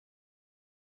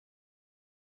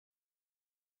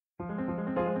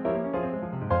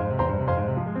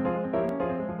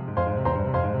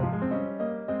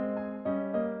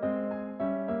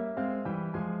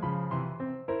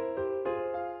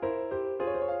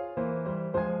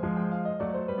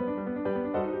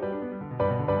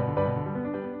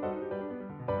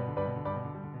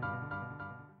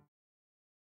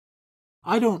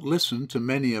I don't listen to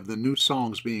many of the new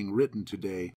songs being written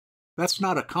today. That's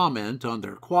not a comment on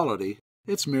their quality,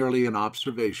 it's merely an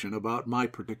observation about my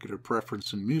particular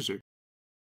preference in music.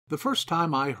 The first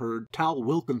time I heard Tal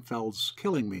Wilkenfeld's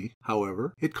Killing Me,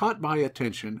 however, it caught my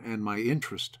attention and my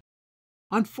interest.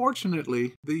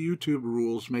 Unfortunately, the YouTube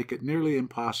rules make it nearly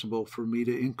impossible for me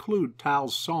to include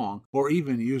Tal's song or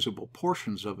even usable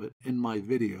portions of it in my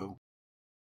video.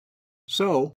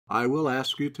 So, I will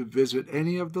ask you to visit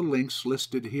any of the links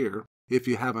listed here, if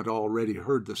you haven't already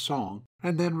heard the song,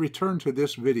 and then return to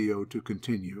this video to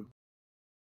continue.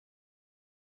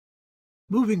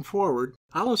 Moving forward,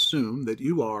 I'll assume that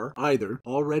you are either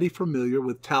already familiar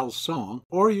with Tal's song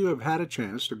or you have had a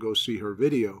chance to go see her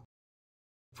video.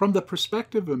 From the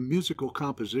perspective of musical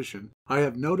composition, I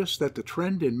have noticed that the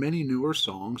trend in many newer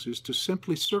songs is to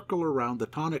simply circle around the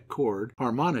tonic chord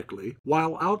harmonically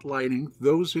while outlining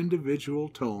those individual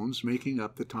tones making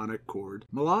up the tonic chord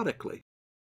melodically.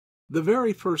 The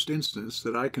very first instance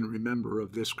that I can remember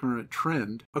of this current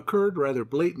trend occurred rather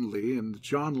blatantly in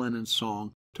John Lennon's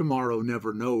song Tomorrow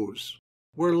Never Knows,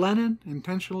 where Lennon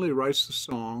intentionally writes the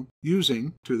song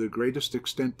using, to the greatest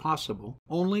extent possible,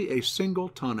 only a single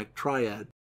tonic triad.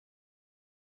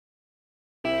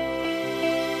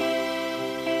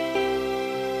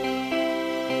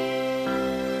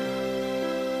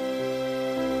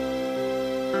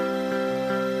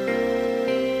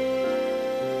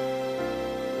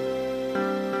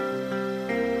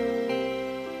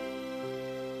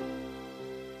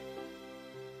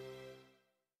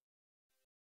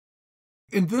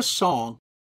 In this song,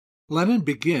 Lennon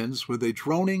begins with a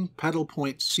droning pedal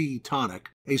point C tonic,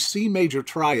 a C major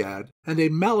triad, and a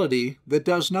melody that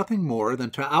does nothing more than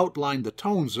to outline the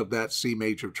tones of that C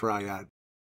major triad.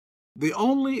 The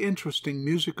only interesting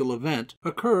musical event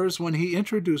occurs when he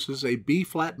introduces a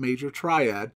B-flat major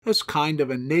triad as kind of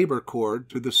a neighbor chord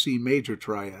to the C major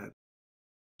triad.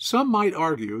 Some might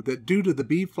argue that due to the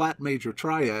B-flat major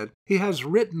triad, he has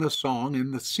written the song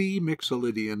in the C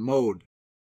mixolydian mode.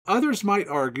 Others might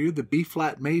argue the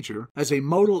B-flat major as a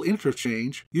modal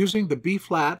interchange using the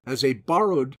B-flat as a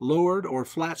borrowed lowered or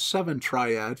flat 7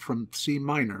 triad from C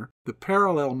minor, the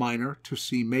parallel minor to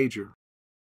C major.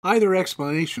 Either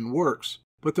explanation works,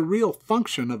 but the real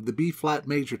function of the B-flat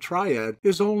major triad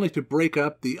is only to break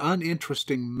up the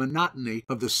uninteresting monotony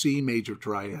of the C major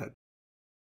triad.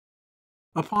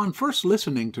 Upon first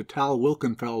listening to Tal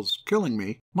Wilkenfeld's Killing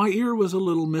Me, my ear was a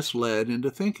little misled into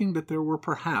thinking that there were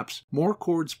perhaps more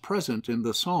chords present in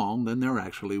the song than there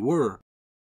actually were.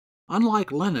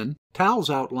 Unlike Lennon, Tal's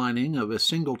outlining of a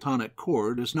single tonic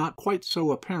chord is not quite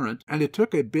so apparent, and it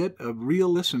took a bit of real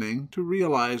listening to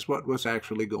realize what was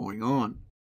actually going on.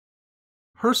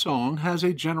 Her song has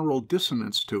a general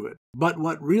dissonance to it, but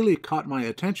what really caught my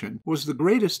attention was the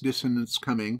greatest dissonance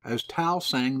coming as Tal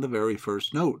sang the very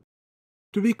first note.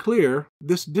 To be clear,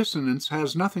 this dissonance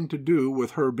has nothing to do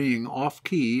with her being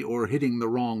off-key or hitting the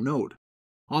wrong note.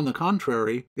 On the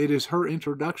contrary, it is her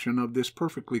introduction of this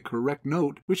perfectly correct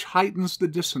note which heightens the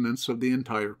dissonance of the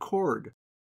entire chord.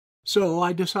 So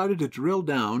I decided to drill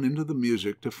down into the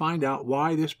music to find out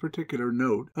why this particular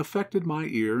note affected my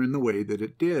ear in the way that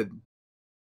it did.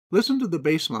 Listen to the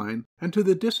bass line and to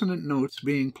the dissonant notes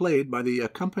being played by the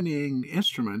accompanying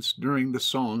instruments during the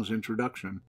song's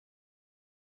introduction.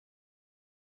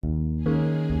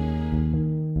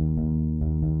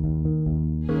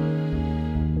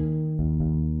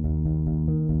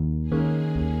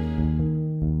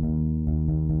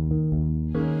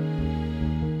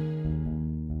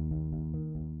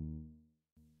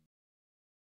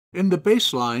 In the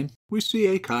bass line, we see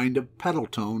a kind of pedal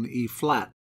tone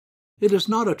E-flat. It is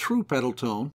not a true pedal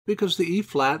tone because the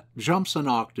E-flat jumps an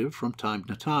octave from time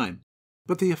to time,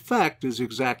 but the effect is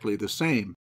exactly the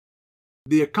same.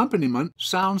 The accompaniment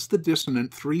sounds the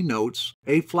dissonant 3 notes,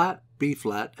 A-flat,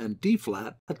 B-flat, and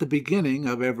D-flat, at the beginning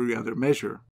of every other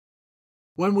measure.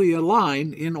 When we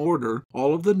align in order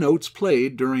all of the notes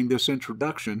played during this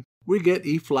introduction, we get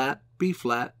E-flat,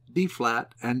 B-flat,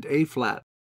 D-flat, and A-flat.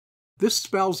 This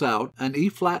spells out an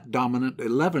E-flat dominant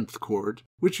 11th chord,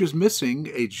 which is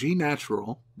missing a G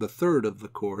natural, the 3rd of the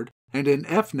chord, and an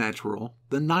F natural,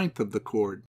 the 9th of the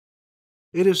chord.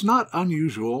 It is not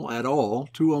unusual at all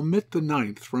to omit the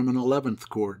 9th from an 11th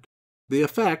chord. The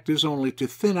effect is only to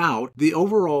thin out the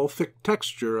overall thick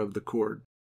texture of the chord.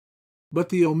 But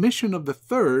the omission of the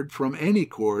 3rd from any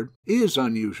chord is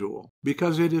unusual,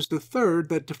 because it is the 3rd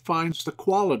that defines the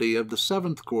quality of the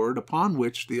 7th chord upon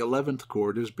which the 11th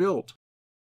chord is built.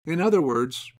 In other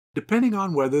words, depending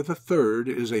on whether the 3rd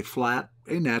is a flat,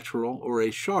 a natural, or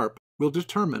a sharp, will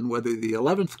determine whether the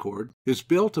 11th chord is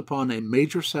built upon a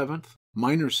major 7th,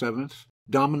 minor 7th,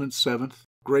 dominant 7th,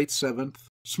 great seventh,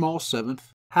 small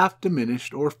seventh, half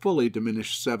diminished or fully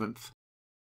diminished seventh.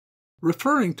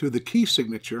 Referring to the key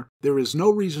signature, there is no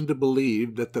reason to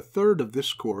believe that the third of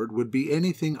this chord would be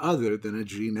anything other than a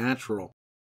G natural.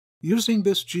 Using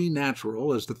this G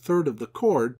natural as the third of the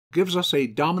chord gives us a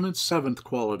dominant seventh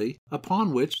quality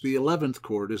upon which the 11th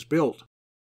chord is built.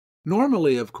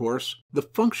 Normally, of course, the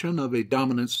function of a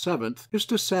dominant seventh is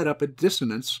to set up a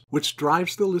dissonance which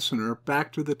drives the listener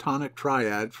back to the tonic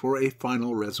triad for a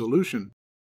final resolution.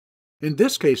 In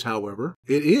this case, however,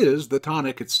 it is the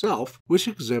tonic itself which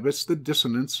exhibits the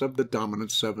dissonance of the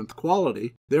dominant seventh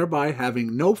quality, thereby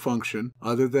having no function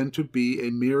other than to be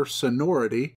a mere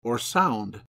sonority or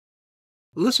sound.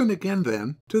 Listen again,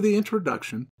 then, to the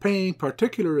introduction, paying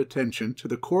particular attention to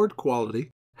the chord quality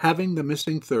having the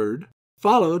missing third,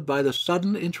 followed by the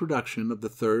sudden introduction of the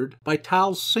third by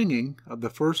Tal's singing of the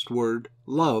first word,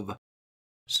 love.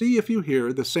 See if you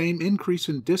hear the same increase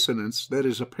in dissonance that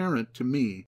is apparent to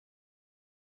me.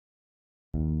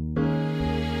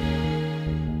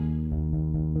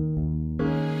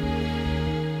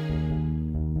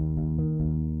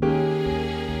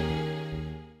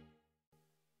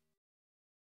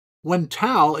 When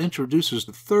Tal introduces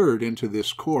the third into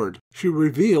this chord, she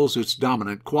reveals its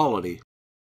dominant quality.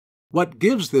 What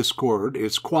gives this chord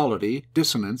its quality,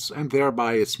 dissonance, and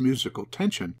thereby its musical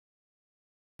tension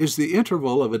is the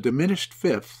interval of a diminished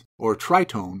fifth, or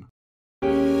tritone,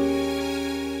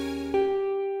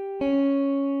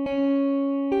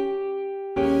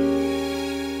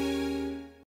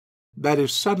 that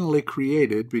is suddenly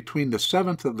created between the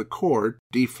seventh of the chord,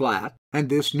 D-flat, and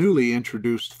this newly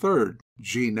introduced third,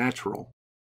 G natural.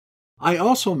 I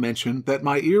also mentioned that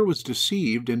my ear was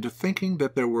deceived into thinking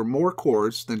that there were more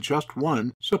chords than just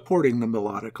one supporting the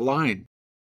melodic line.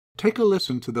 Take a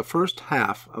listen to the first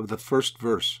half of the first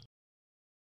verse.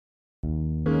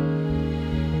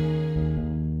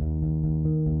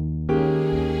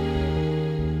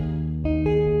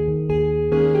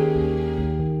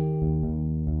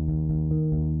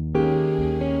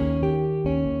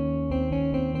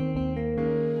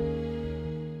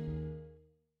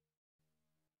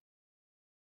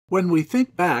 When we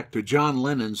think back to John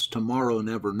Lennon's Tomorrow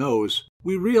Never Knows,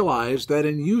 we realize that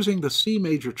in using the C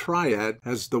major triad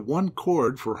as the one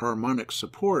chord for harmonic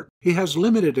support, he has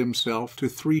limited himself to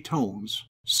three tones,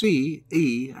 C,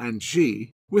 E, and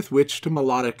G, with which to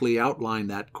melodically outline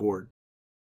that chord.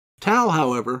 Tal,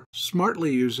 however,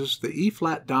 smartly uses the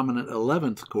E-flat dominant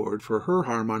 11th chord for her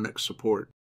harmonic support.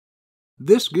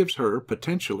 This gives her,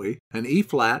 potentially, an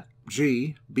E-flat,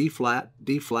 G, B-flat,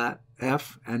 D-flat,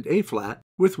 F, and A-flat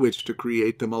with which to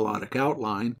create the melodic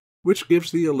outline, which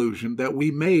gives the illusion that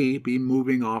we may be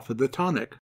moving off of the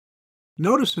tonic.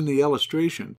 Notice in the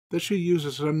illustration that she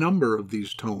uses a number of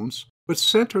these tones, but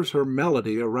centers her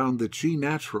melody around the G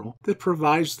natural that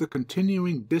provides the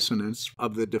continuing dissonance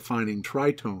of the defining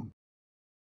tritone.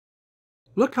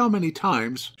 Look how many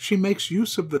times she makes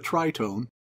use of the tritone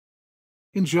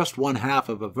in just one half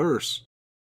of a verse.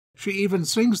 She even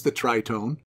sings the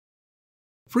tritone,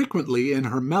 frequently in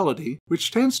her melody, which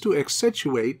tends to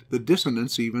accentuate the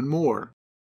dissonance even more.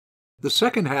 The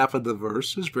second half of the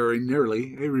verse is very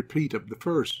nearly a repeat of the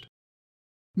first.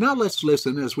 Now let's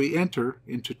listen as we enter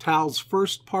into Tal's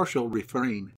first partial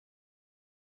refrain.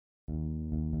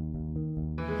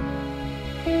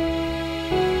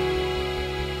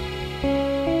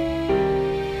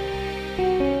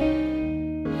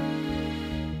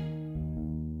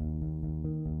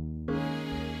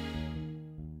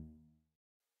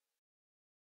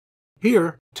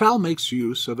 Here, Tal makes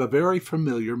use of a very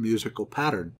familiar musical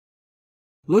pattern.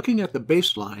 Looking at the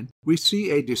bass line, we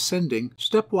see a descending,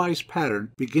 stepwise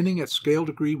pattern beginning at scale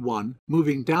degree 1,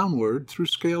 moving downward through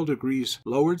scale degrees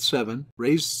lowered 7,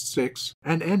 raised 6,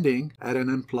 and ending at an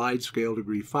implied scale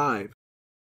degree 5.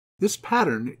 This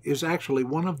pattern is actually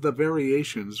one of the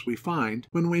variations we find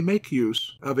when we make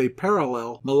use of a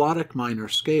parallel melodic minor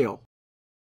scale.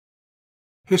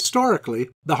 Historically,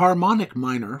 the harmonic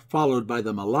minor, followed by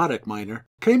the melodic minor,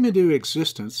 came into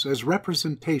existence as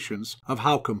representations of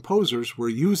how composers were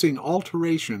using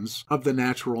alterations of the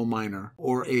natural minor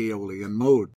or Aeolian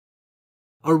mode.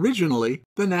 Originally,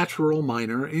 the natural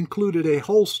minor included a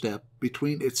whole step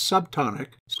between its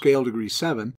subtonic, scale degree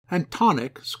 7, and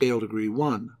tonic, scale degree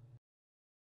 1.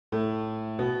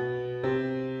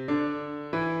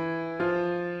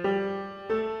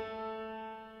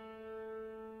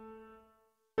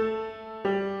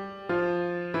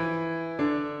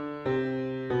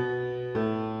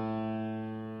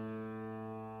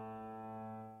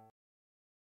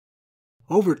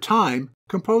 Over time,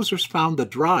 composers found the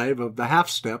drive of the half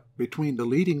step between the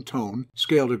leading tone,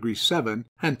 scale degree 7,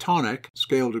 and tonic,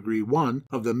 scale degree 1,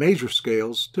 of the major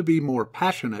scales to be more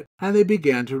passionate, and they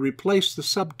began to replace the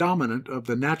subdominant of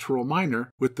the natural minor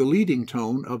with the leading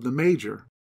tone of the major.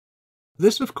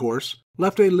 This, of course,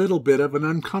 left a little bit of an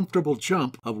uncomfortable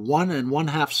jump of 1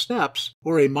 1/2 steps,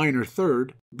 or a minor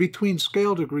third, between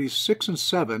scale degrees 6 and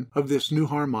 7 of this new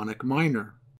harmonic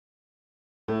minor.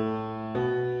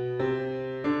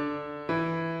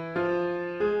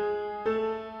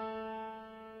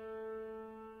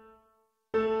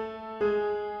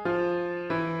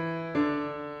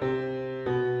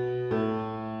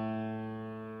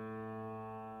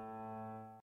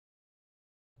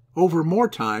 Over more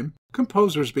time,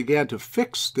 composers began to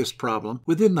fix this problem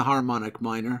within the harmonic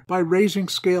minor by raising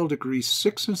scale degrees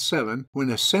 6 and 7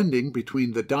 when ascending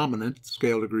between the dominant,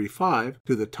 scale degree 5,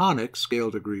 to the tonic,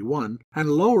 scale degree 1, and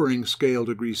lowering scale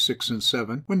degrees 6 and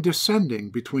 7 when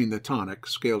descending between the tonic,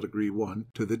 scale degree 1,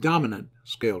 to the dominant,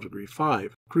 scale degree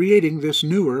 5, creating this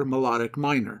newer melodic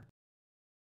minor.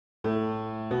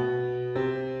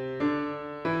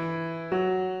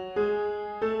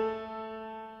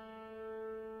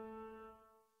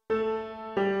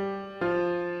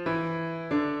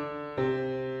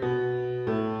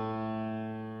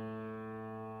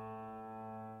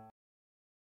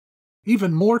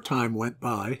 Even more time went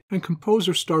by, and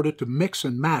composers started to mix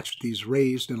and match these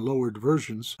raised and lowered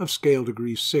versions of scale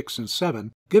degrees 6 and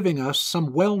 7, giving us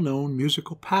some well-known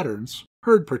musical patterns,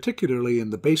 heard particularly in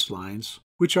the bass lines,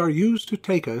 which are used to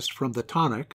take us from the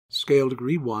tonic, scale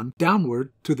degree 1,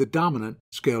 downward to the dominant,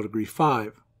 scale degree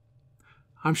 5.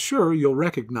 I'm sure you'll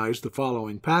recognize the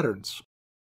following patterns.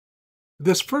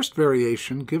 This first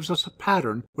variation gives us a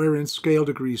pattern wherein scale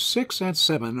degrees 6 and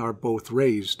 7 are both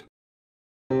raised.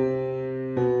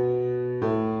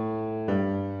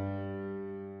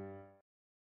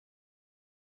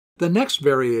 The next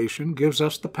variation gives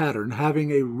us the pattern having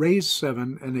a raised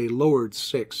 7 and a lowered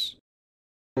 6.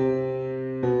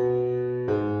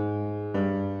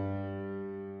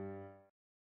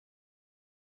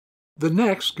 The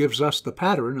next gives us the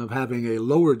pattern of having a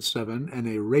lowered 7 and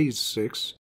a raised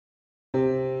 6.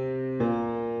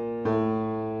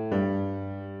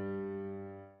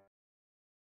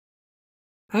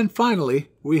 And finally,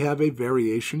 we have a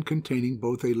variation containing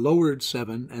both a lowered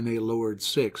 7 and a lowered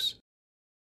 6.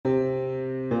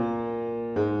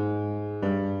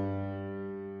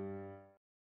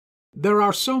 There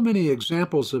are so many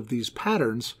examples of these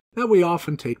patterns that we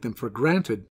often take them for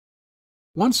granted.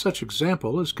 One such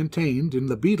example is contained in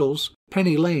the Beatles'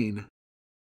 Penny Lane.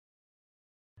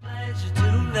 Pleasure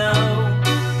to know,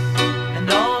 and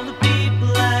all the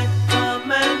people that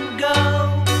come and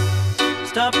go,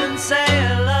 stop and say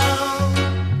hello.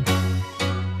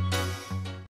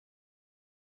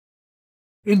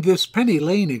 In this Penny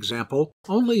Lane example,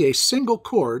 only a single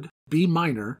chord, B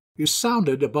minor, is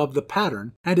sounded above the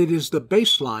pattern, and it is the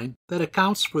bass line that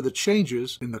accounts for the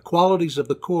changes in the qualities of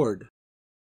the chord.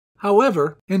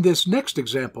 However, in this next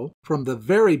example, from the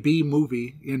very B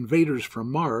movie Invaders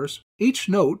from Mars, each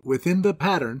note within the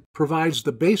pattern provides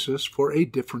the basis for a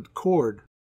different chord.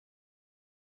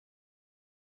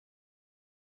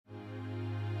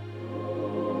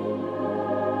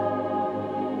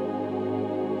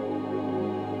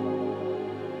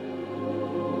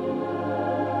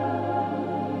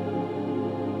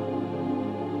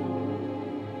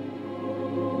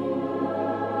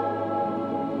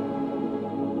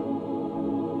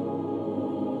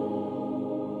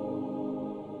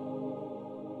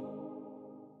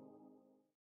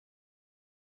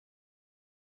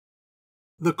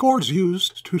 The chords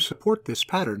used to support this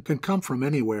pattern can come from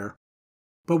anywhere,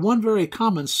 but one very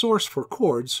common source for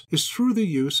chords is through the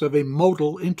use of a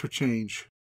modal interchange.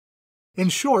 In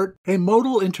short, a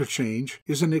modal interchange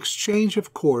is an exchange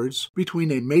of chords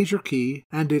between a major key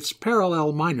and its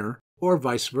parallel minor, or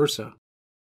vice versa.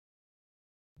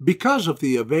 Because of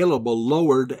the available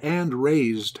lowered and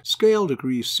raised scale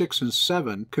degrees 6 and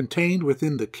 7 contained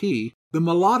within the key, the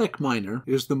melodic minor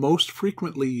is the most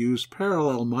frequently used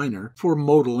parallel minor for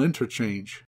modal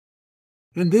interchange.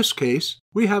 In this case,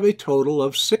 we have a total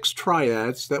of 6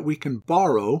 triads that we can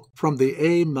borrow from the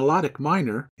A melodic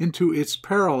minor into its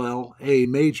parallel A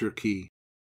major key.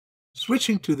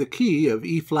 Switching to the key of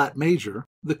E-flat major,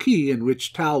 the key in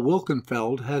which Tal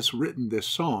Wilkenfeld has written this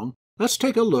song, let's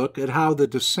take a look at how the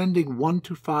descending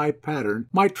 1-5 pattern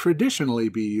might traditionally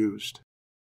be used.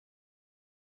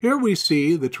 Here we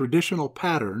see the traditional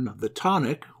pattern of the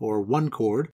tonic, or 1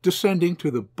 chord, descending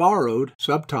to the borrowed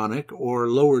subtonic, or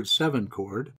lowered 7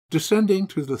 chord, descending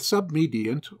to the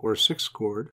submediant, or 6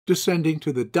 chord, descending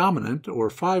to the dominant,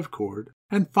 or 5 chord,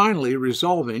 and finally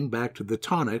resolving back to the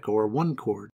tonic or 1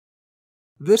 chord.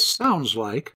 This sounds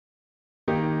like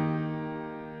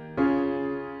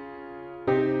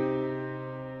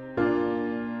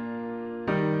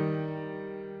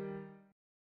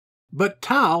but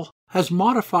Tal has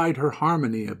modified her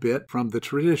harmony a bit from the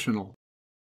traditional.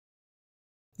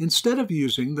 Instead of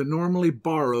using the normally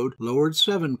borrowed lowered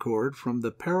 7 chord from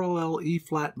the parallel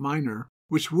E-flat minor,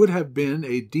 which would have been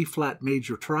a D-flat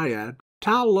major triad,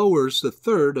 Tal lowers the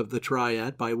third of the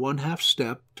triad by 1/2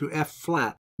 step to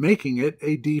F-flat, making it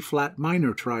a D-flat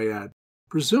minor triad,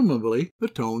 presumably the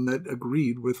tone that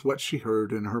agreed with what she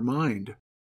heard in her mind.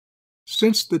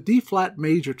 Since the D-flat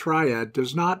major triad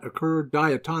does not occur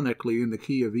diatonically in the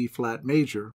key of E-flat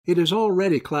major, it is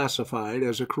already classified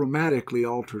as a chromatically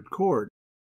altered chord.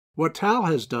 What Tal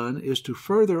has done is to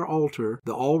further alter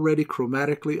the already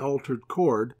chromatically altered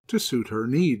chord to suit her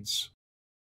needs.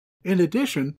 In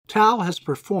addition, Tal has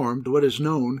performed what is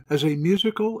known as a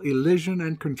musical elision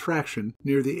and contraction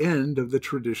near the end of the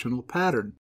traditional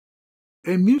pattern.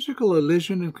 A musical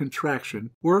elision and contraction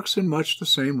works in much the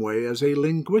same way as a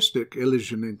linguistic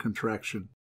elision and contraction.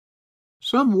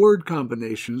 Some word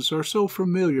combinations are so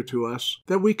familiar to us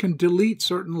that we can delete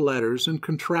certain letters and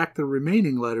contract the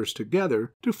remaining letters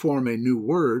together to form a new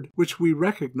word which we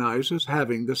recognize as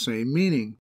having the same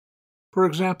meaning. For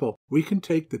example, we can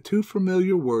take the two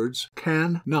familiar words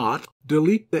can not,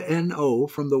 delete the NO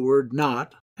from the word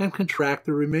not, and contract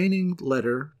the remaining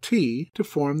letter T to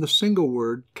form the single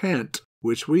word can't,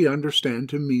 which we understand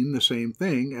to mean the same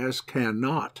thing as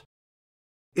cannot.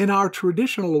 In our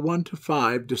traditional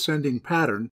 1-5 descending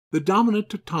pattern, the dominant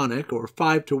to tonic or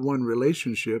 5-1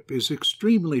 relationship is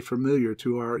extremely familiar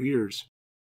to our ears.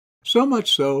 So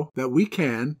much so that we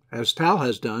can, as Tal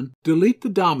has done, delete the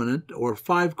dominant or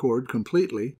 5 chord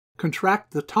completely,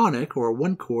 contract the tonic or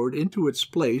 1 chord into its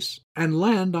place, and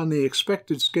land on the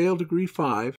expected scale degree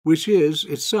 5, which is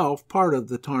itself part of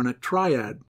the tonic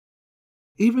triad.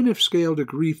 Even if scale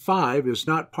degree 5 is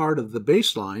not part of the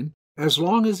bass line, as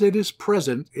long as it is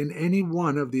present in any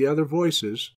one of the other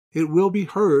voices, it will be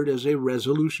heard as a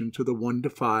resolution to the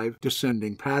 1-5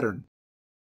 descending pattern.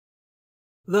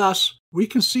 Thus, we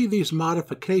can see these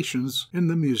modifications in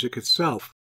the music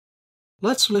itself.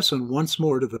 Let's listen once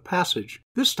more to the passage,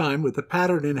 this time with the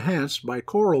pattern enhanced by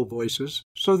choral voices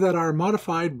so that our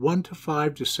modified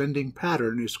 1-5 descending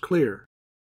pattern is clear.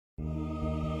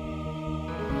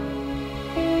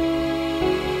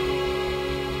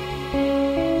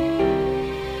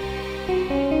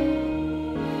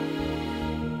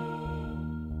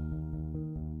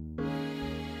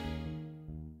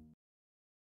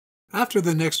 After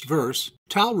the next verse,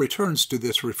 Tal returns to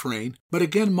this refrain, but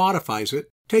again modifies it,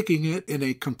 taking it in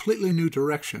a completely new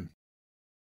direction.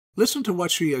 Listen to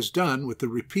what she has done with the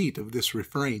repeat of this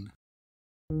refrain.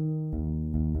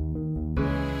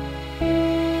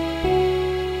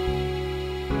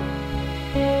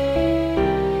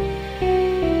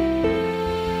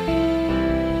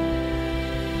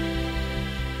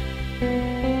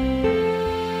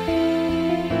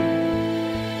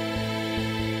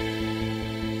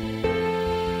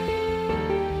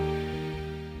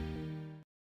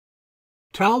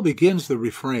 Tal begins the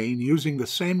refrain using the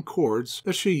same chords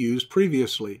as she used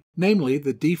previously, namely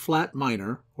the D-flat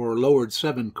minor, or lowered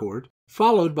 7 chord,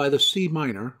 followed by the C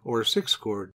minor, or 6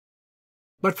 chord.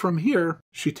 But from here,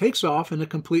 she takes off in a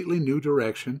completely new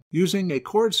direction, using a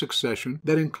chord succession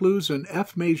that includes an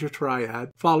F major triad,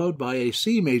 followed by a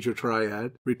C major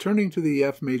triad, returning to the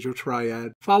F major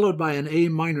triad, followed by an A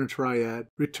minor triad,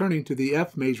 returning to the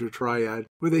F major triad,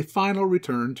 with a final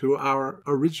return to our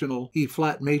original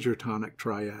E-flat major tonic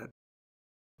triad.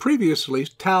 Previously,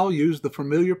 Tal used the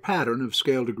familiar pattern of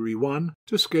scale degree 1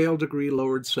 to scale degree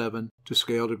lowered 7 to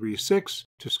scale degree 6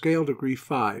 to scale degree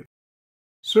 5.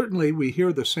 Certainly we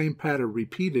hear the same pattern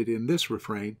repeated in this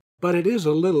refrain, but it is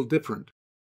a little different.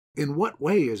 In what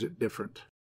way is it different?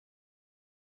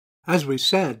 As we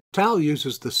said, Tal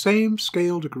uses the same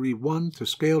scale degree 1 to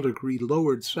scale degree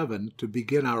lowered 7 to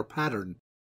begin our pattern.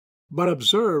 But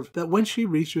observe that when she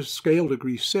reaches scale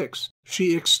degree 6,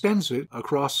 she extends it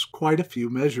across quite a few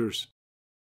measures.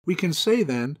 We can say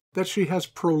then that she has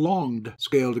prolonged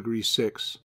scale degree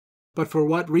 6. But for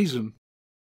what reason?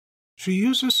 She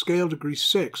uses scale degree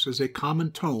 6 as a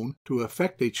common tone to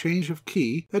effect a change of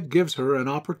key that gives her an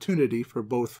opportunity for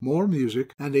both more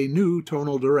music and a new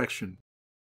tonal direction.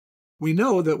 We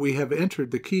know that we have entered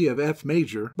the key of F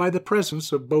major by the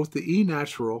presence of both the E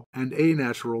natural and A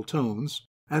natural tones,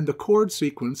 and the chord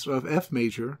sequence of F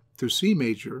major to C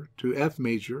major to F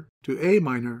major to A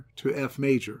minor to F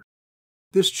major.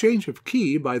 This change of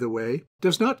key, by the way,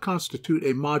 does not constitute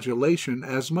a modulation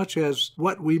as much as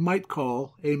what we might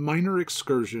call a minor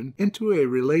excursion into a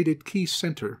related key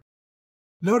center.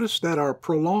 Notice that our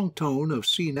prolonged tone of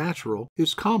C natural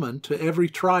is common to every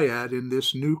triad in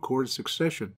this new chord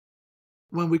succession.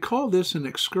 When we call this an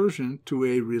excursion to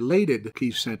a related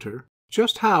key center,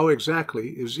 just how exactly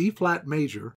is E flat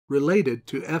major related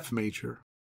to F major?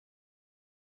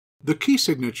 The key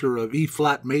signature of E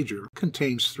flat major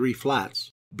contains 3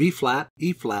 flats, B flat,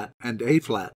 E flat, and A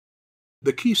flat.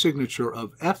 The key signature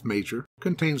of F major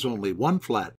contains only 1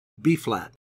 flat, B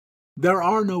flat. There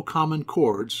are no common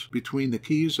chords between the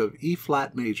keys of E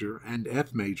flat major and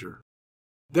F major.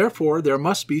 Therefore, there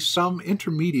must be some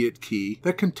intermediate key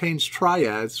that contains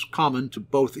triads common to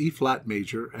both E flat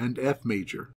major and F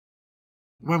major.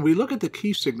 When we look at the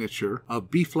key signature of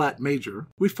B flat major,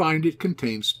 we find it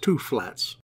contains 2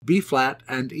 flats, B flat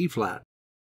and E flat.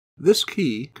 This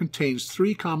key contains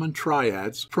 3 common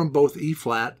triads from both E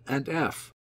flat and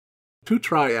F, 2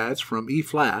 triads from E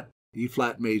flat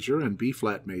major and B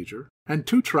flat major, and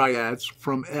 2 triads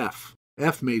from F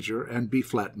major and B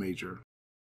flat major.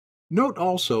 Note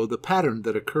also the pattern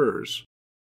that occurs.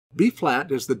 B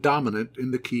flat is the dominant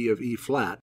in the key of E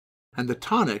flat, and the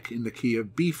tonic in the key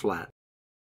of B flat.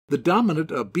 The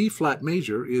dominant of B flat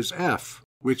major is F,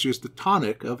 which is the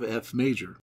tonic of F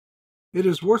major. It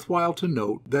is worthwhile to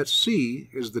note that C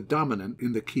is the dominant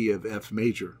in the key of F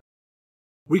major.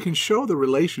 We can show the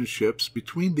relationships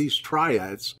between these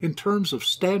triads in terms of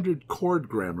standard chord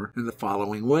grammar in the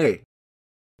following way.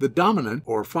 The dominant,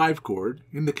 or 5 chord,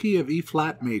 in the key of E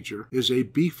flat major is a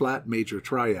B flat major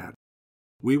triad.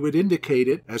 We would indicate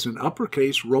it as an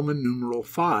uppercase Roman numeral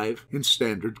 5 in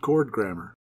standard chord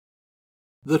grammar.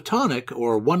 The tonic,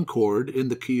 or 1 chord, in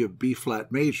the key of B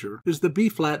flat major is the B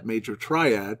flat major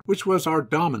triad, which was our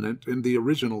dominant in the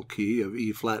original key of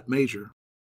E flat major.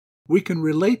 We can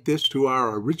relate this to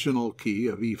our original key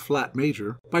of E flat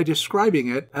major by describing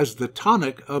it as the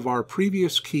tonic of our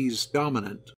previous key's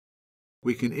dominant.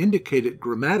 We can indicate it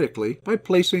grammatically by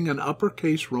placing an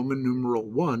uppercase Roman numeral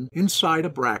 1 inside a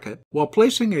bracket, while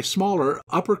placing a smaller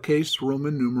uppercase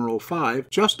Roman numeral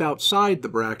 5 just outside the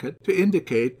bracket to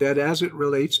indicate that as it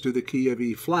relates to the key of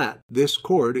E flat, this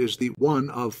chord is the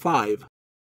 1 of 5.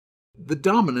 The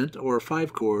dominant, or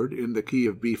 5 chord, in the key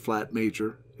of B flat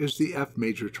major is the F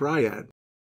major triad.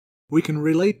 We can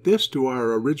relate this to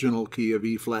our original key of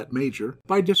E flat major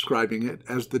by describing it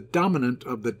as the dominant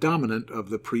of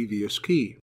the previous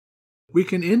key. We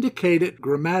can indicate it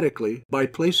grammatically by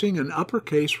placing an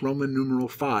uppercase Roman numeral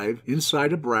 5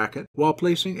 inside a bracket while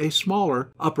placing a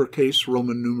smaller uppercase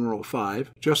Roman numeral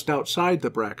 5 just outside the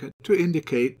bracket to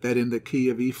indicate that in the key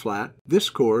of E flat, this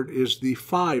chord is the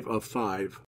 5 of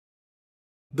 5.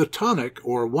 The tonic,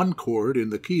 or 1 chord, in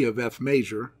the key of F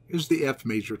major is the F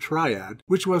major triad,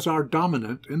 which was our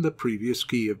dominant in the previous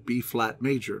key of B flat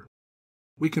major.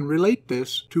 We can relate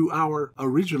this to our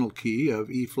original key of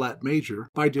E flat major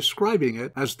by describing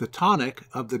it as the tonic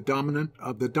of the dominant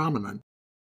of the dominant.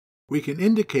 We can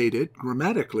indicate it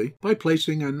grammatically by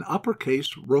placing an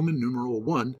uppercase Roman numeral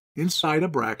 1 inside a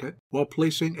bracket while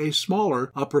placing a smaller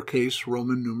uppercase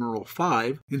Roman numeral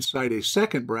 5 inside a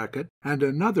second bracket and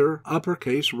another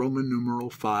uppercase Roman numeral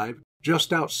 5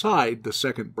 just outside the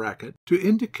second bracket to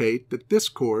indicate that this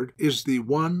chord is the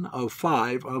 1 of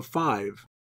 5 of 5.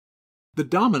 The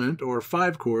dominant, or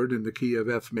 5 chord, in the key of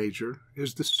F major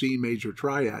is the C major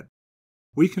triad.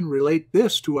 We can relate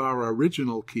this to our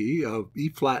original key of E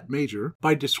flat major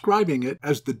by describing it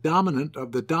as the dominant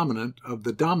of the dominant of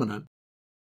the dominant.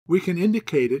 We can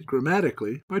indicate it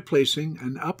grammatically by placing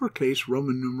an uppercase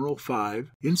Roman numeral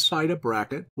 5 inside a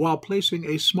bracket while placing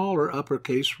a smaller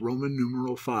uppercase Roman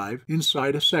numeral 5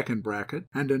 inside a second bracket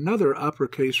and another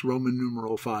uppercase Roman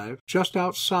numeral 5 just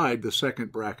outside the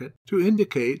second bracket to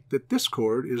indicate that this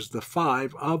chord is the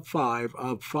 5 of 5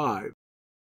 of 5.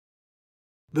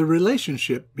 The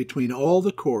relationship between all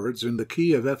the chords in the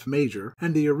key of F major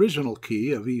and the original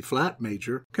key of E flat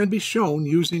major can be shown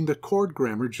using the chord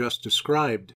grammar just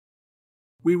described.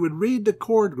 We would read the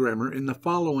chord grammar in the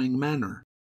following manner.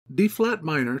 D flat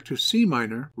minor to C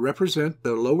minor represent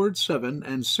the lowered 7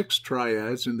 and 6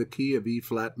 triads in the key of E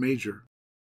flat major.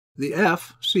 The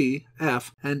F, C,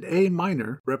 F, and A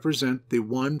minor represent the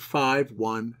 1, 5,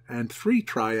 1, and 3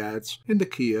 triads in the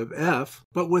key of F,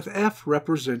 but with F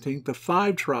representing the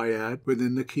 5 triad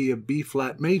within the key of B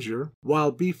flat major,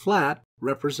 while B flat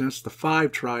represents the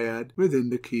 5 triad within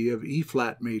the key of E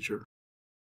flat major.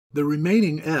 The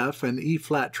remaining F and E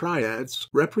flat triads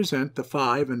represent the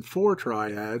 5 and 4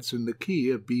 triads in the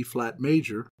key of B flat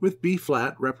major, with B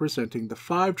flat representing the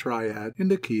 5 triad in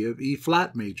the key of E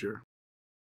flat major.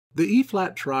 The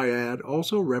E-flat triad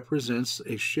also represents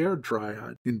a shared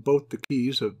triad in both the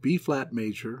keys of B-flat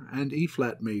major and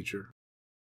E-flat major.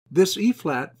 This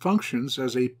E-flat functions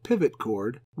as a pivot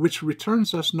chord, which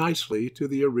returns us nicely to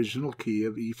the original key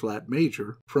of E-flat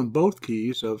major from both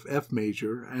keys of F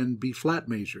major and B-flat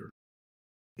major.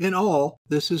 In all,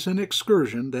 this is an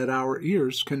excursion that our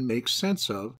ears can make sense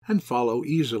of and follow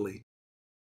easily.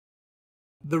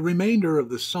 The remainder of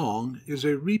the song is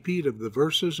a repeat of the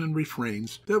verses and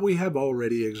refrains that we have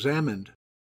already examined.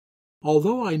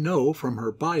 Although I know from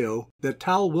her bio that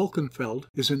Tal Wilkenfeld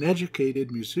is an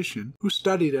educated musician who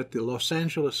studied at the Los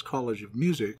Angeles College of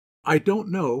Music, I don't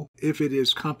know if it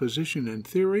is composition and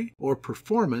theory or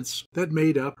performance that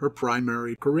made up her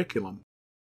primary curriculum.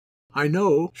 I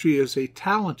know she is a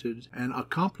talented and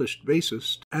accomplished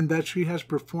bassist and that she has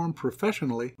performed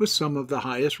professionally with some of the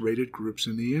highest-rated groups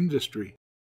in the industry.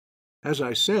 As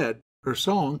I said, her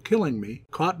song, Killing Me,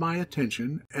 caught my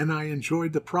attention and I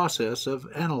enjoyed the process of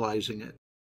analyzing it.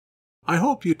 I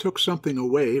hope you took something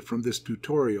away from this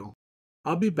tutorial.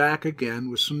 I'll be back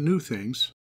again with some new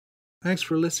things. Thanks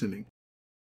for listening.